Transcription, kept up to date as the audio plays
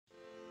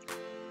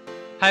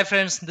Hi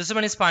friends, this is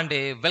Manish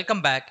Pandey.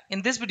 Welcome back.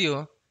 In this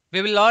video,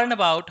 we will learn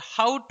about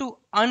how to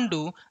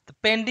undo the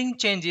pending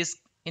changes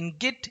in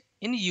Git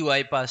in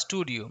UiPath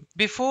Studio.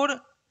 Before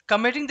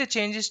committing the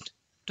changes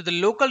to the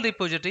local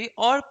repository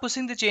or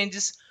pushing the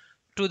changes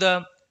to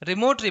the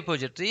remote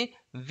repository,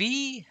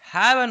 we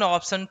have an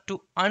option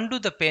to undo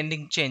the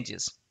pending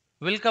changes.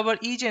 We'll cover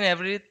each and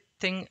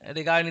everything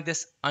regarding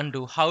this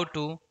how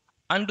to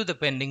undo the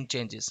pending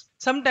changes.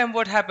 Sometimes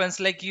what happens,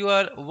 like you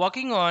are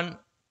working on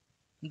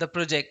the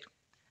project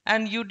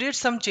and you did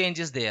some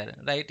changes there,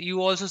 right?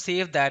 You also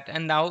save that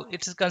and now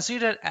it is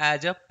considered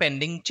as a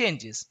pending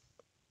changes.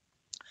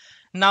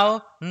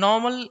 Now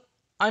normal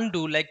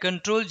undo like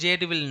control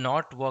Z will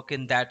not work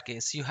in that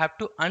case. You have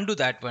to undo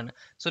that one.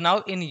 So now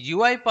in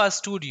UiPath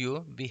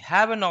Studio we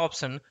have an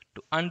option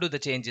to undo the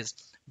changes,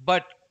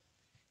 but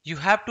you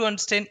have to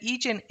understand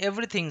each and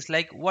everything,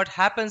 like what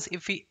happens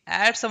if we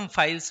add some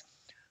files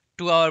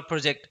to our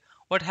project,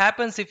 what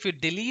happens if we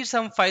delete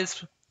some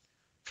files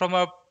from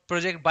our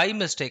project by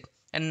mistake,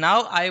 and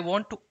now I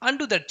want to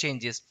undo that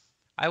changes.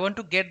 I want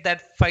to get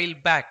that file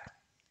back.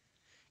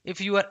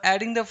 If you are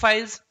adding the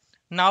files,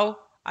 now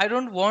I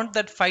don't want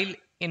that file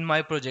in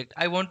my project.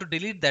 I want to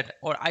delete that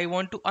or I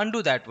want to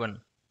undo that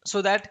one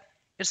so that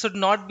it should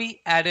not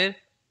be added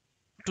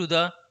to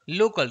the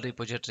local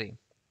repository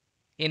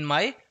in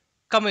my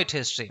commit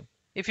history.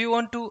 If you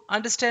want to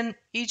understand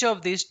each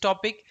of these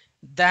topic,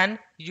 then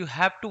you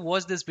have to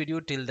watch this video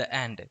till the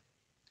end.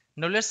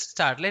 Now let's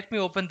start. Let me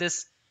open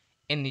this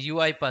in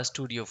UiPath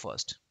Studio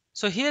first.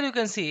 So here you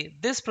can see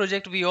this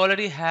project we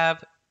already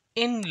have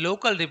in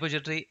local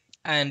repository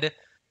and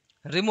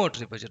remote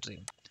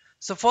repository.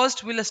 So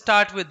first we'll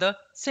start with the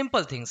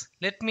simple things.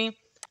 Let me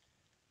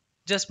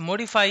just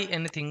modify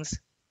anything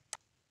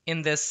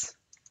in this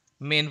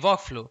main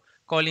workflow,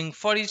 calling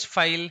for each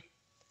file,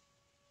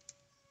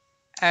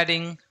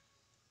 adding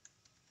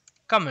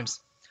comments.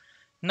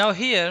 Now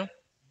here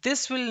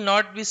this will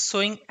not be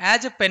showing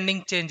as a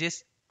pending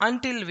changes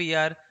until we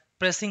are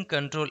pressing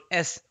Ctrl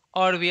S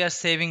or we are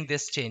saving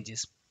these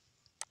changes.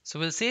 So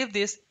we'll save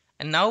this,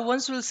 and now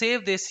once we'll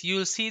save this,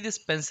 you'll see this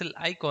pencil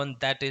icon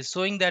that is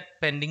showing that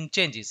pending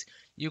changes.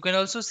 You can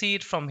also see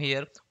it from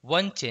here,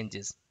 one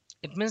changes.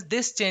 It means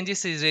this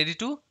changes is ready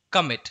to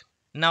commit.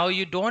 Now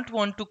you don't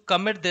want to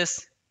commit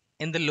this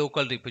in the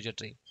local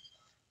repository.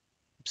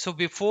 So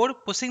before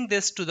pushing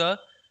this to the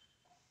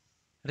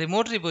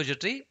remote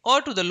repository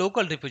or to the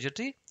local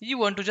repository, you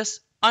want to just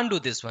undo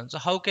this one. So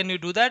how can you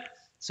do that?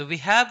 So we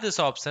have this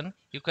option.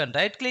 You can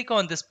right click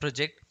on this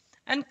project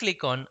and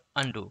click on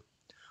undo.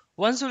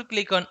 Once you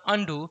click on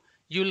undo,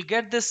 you will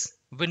get this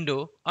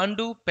window,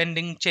 undo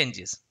pending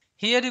changes.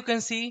 Here you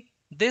can see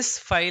this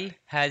file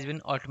has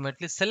been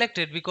automatically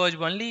selected because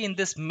only in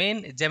this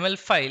main YAML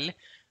file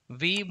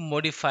we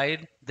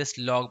modified this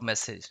log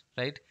message,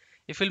 right?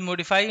 If we'll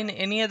modify in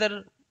any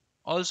other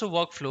also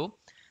workflow,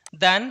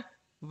 then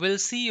we'll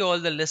see all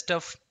the list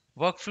of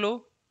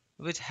workflow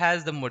which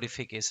has the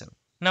modification.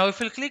 Now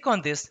if we'll click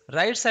on this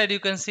right side, you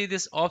can see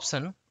this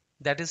option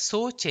that is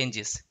show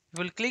changes. If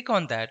we'll click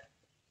on that,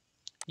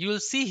 you will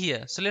see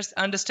here. So let's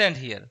understand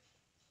here.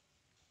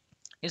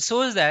 It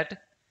shows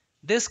that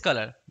this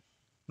color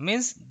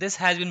means this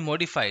has been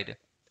modified.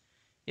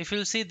 If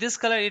you'll see this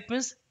color, it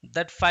means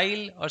that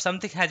file or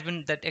something has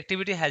been, that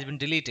activity has been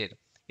deleted.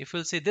 If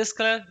you'll see this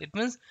color, it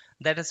means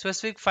that a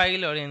specific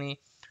file or any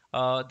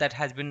that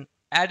has been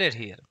added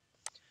here.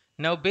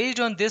 Now based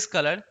on this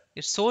color,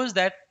 it shows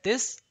that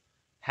this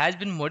has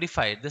been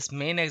modified. This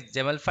main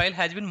XML file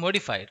has been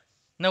modified.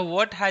 Now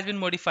what has been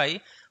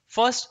modified?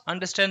 First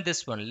understand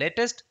this one,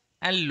 latest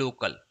and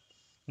local.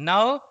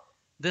 Now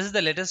this is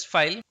the latest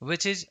file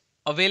which is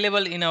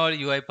available in our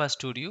UiPath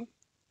Studio.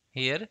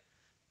 Here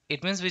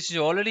it means which is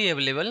already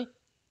available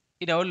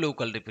in our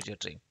local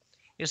repository.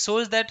 It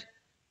shows that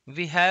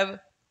we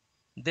have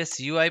this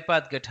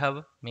UiPath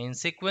GitHub main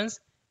sequence,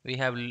 we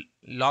have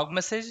log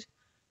message,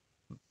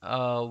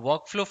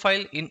 workflow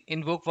file,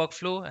 invoke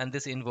workflow, and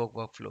this invoke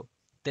workflow,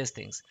 these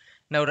things.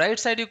 Now right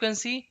side you can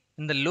see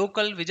in the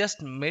local we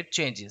just made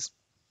changes,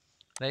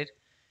 right?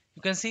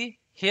 You can see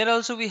here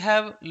also we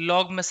have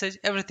log message,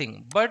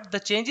 everything, but the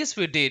changes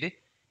we did,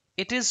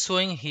 it is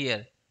showing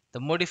here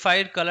the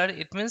modified color.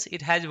 It means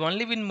it has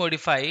only been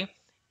modified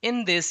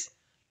in this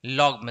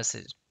log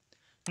message.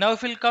 Now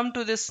if we'll come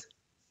to this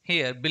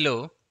here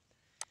below,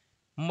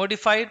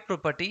 modified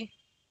property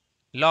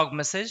log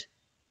message,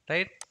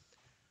 right?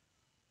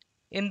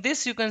 In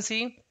this you can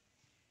see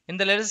in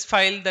the latest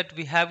file that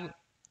we have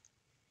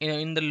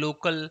in the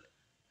local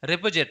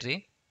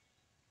repository,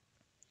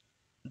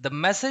 the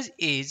message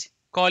is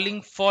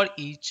calling for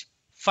each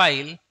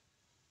file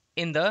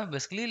in the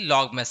basically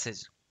log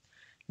message.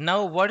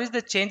 Now what is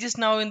the changes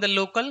now in the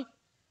local?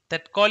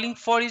 That calling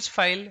for each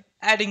file,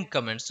 adding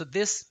comments. So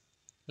this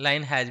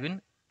line has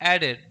been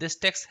added, this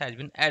text has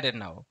been added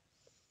now.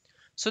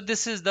 So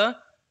this is the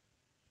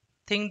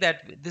thing,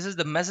 that this is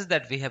the message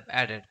that we have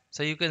added.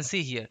 So you can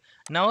see here.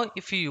 Now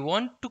if you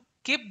want to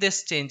keep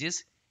these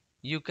changes,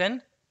 you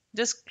can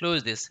just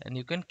close this and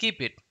you can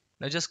keep it.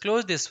 Now just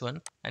close this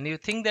one, and you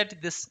think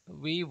that this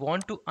we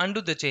want to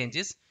undo the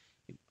changes,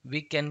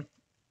 we can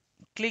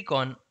click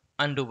on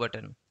undo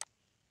button.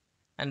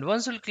 And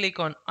once you click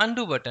on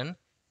undo button,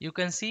 you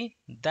can see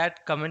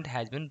that comment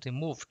has been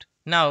removed.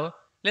 Now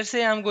let's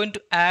say I'm going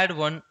to add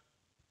one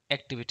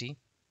activity,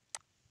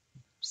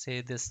 say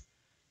this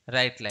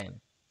right line.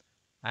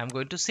 I'm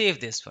going to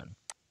save this one.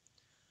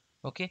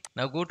 Okay,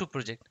 now go to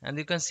project and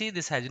you can see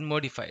this has been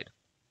modified.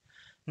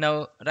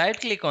 Now right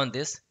click on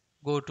this,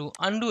 go to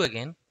undo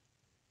again,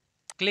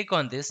 click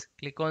on this,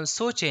 click on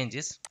show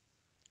changes,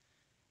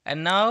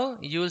 and now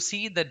you will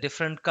see the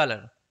different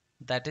color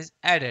that is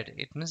added.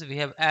 It means we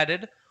have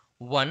added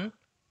one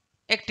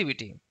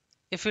activity.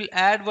 If you'll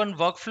add one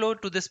workflow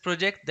to this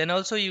project, then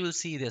also you will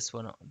see this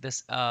one,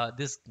 this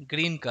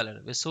green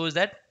color, which shows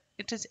that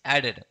it is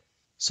added.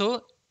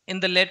 So in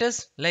the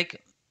latest,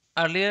 like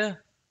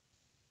earlier,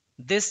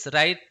 this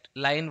right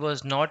line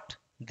was not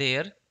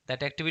there,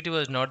 that activity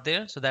was not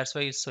there, so that's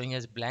why it's showing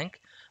as blank.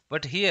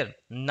 But here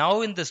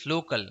now in this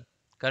local,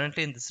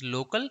 currently in this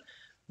local,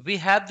 we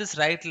have this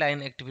right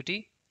line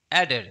activity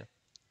added,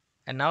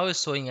 and now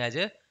it's showing as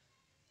a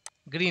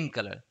green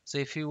color. So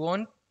if you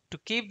want to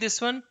keep this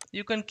one,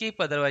 you can keep,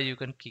 otherwise you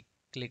can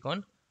click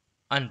on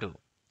undo.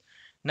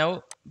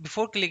 Now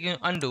before clicking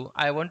undo,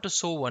 I want to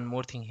show one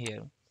more thing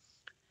here.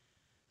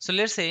 So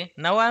let's say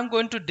now I'm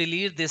going to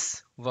delete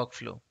this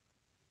workflow.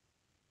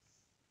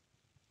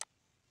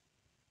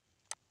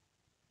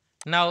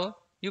 Now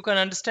you can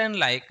understand,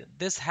 like,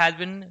 this has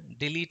been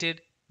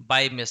deleted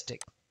by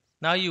mistake.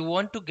 Now you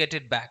want to get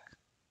it back.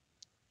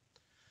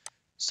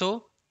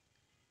 So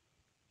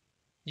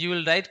you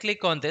will right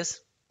click on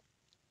this,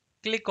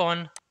 click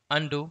on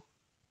undo,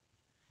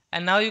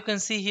 and now you can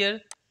see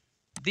here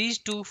these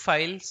two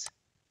files,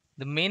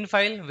 the main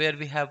file where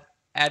we have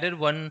added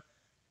one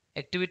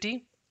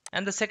activity,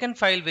 and the second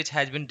file which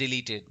has been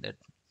deleted. That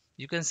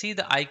you can see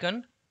the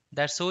icon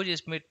that shows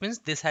it means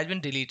this has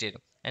been deleted,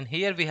 and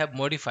here we have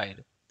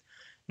modified.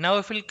 Now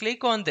if we'll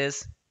click on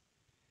this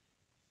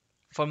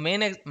for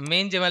main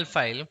YAML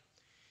file,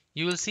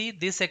 you will see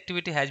this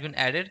activity has been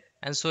added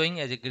and showing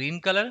as a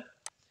green color.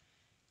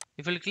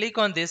 If you click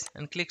on this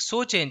and click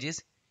show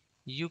changes,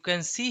 you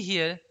can see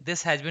here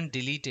this has been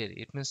deleted.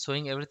 It means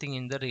showing everything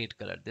in the red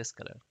color, this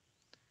color.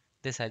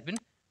 This has been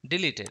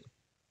deleted.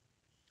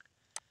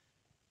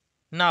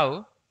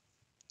 Now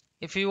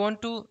if you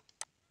want to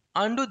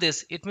undo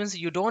this, it means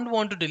you don't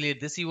want to delete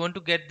this, you want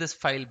to get this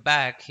file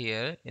back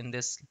here in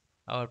this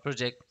our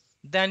project,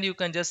 then you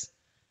can just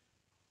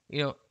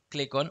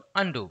click on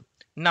undo.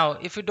 Now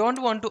if you don't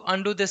want to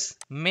undo this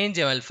main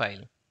YAML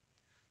file,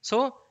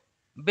 so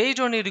based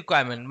on your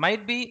requirement,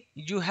 might be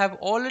you have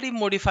already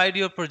modified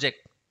your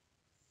project,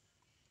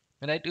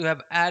 right? You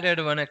have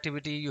added one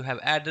activity, you have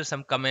added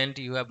some comment,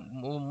 you have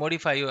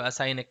modified your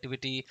assign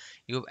activity,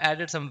 you have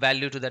added some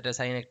value to that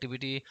assign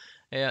activity,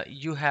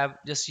 you have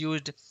just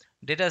used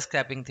data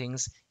scraping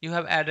things, you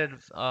have added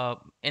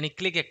any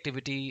click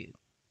activity,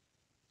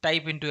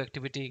 type into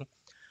activity,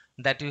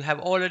 that you have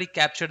already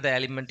captured the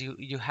element,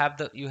 you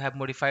have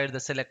modified the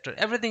selector,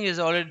 everything is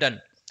already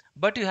done,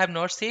 but you have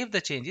not saved the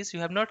changes,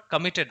 you have not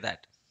committed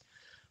that.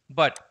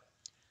 But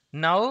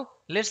now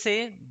let's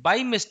say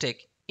by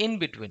mistake in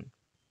between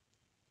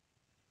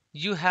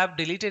you have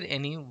deleted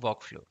any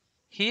workflow.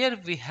 Here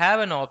we have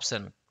an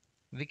option.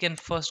 We can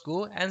first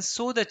go and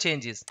show the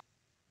changes,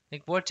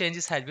 like what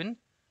changes has been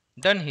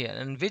done here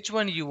and which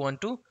one you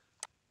want to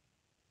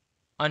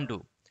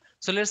undo.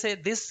 So let's say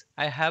this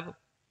I have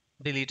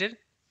deleted,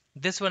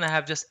 this one I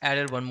have just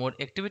added one more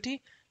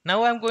activity.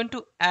 Now I'm going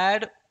to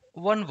add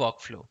one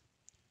workflow.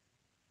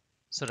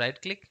 So right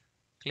click,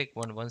 click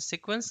one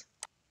sequence,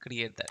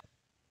 create that.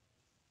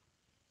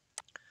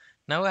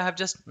 Now I have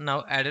just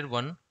now added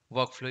one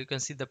workflow. You can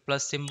see the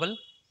plus symbol.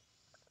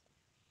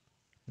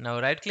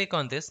 Now right click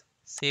on this,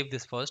 save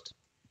this first,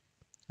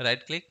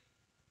 right click,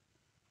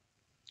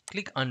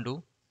 click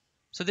undo.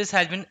 So this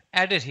has been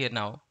added here.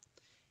 Now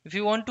if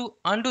you want to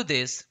undo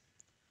this,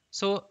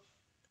 so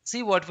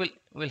see what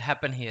will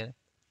happen here.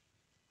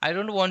 I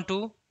don't want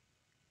to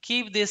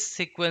keep this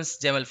sequence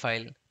YAML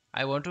file.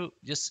 I want to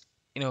just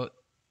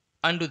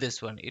undo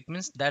this one. It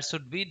means that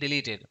should be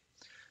deleted.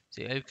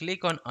 So I'll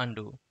click on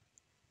undo,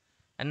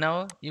 and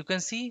now you can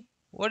see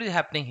what is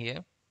happening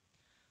here.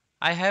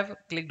 I have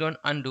clicked on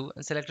undo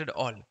and selected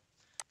all.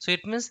 So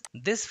it means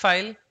this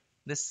file,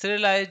 this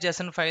serialized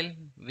JSON file,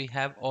 we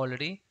have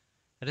already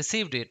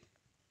received it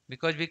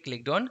because we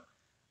clicked on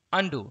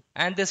undo,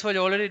 and this was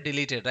already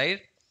deleted, right?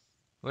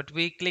 But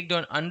we clicked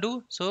on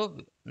undo, so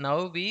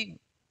now we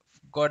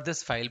got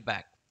this file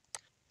back.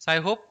 So I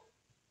hope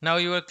now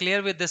you are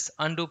clear with this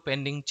undo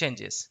pending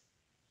changes.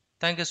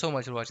 Thank you so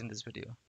much for watching this video.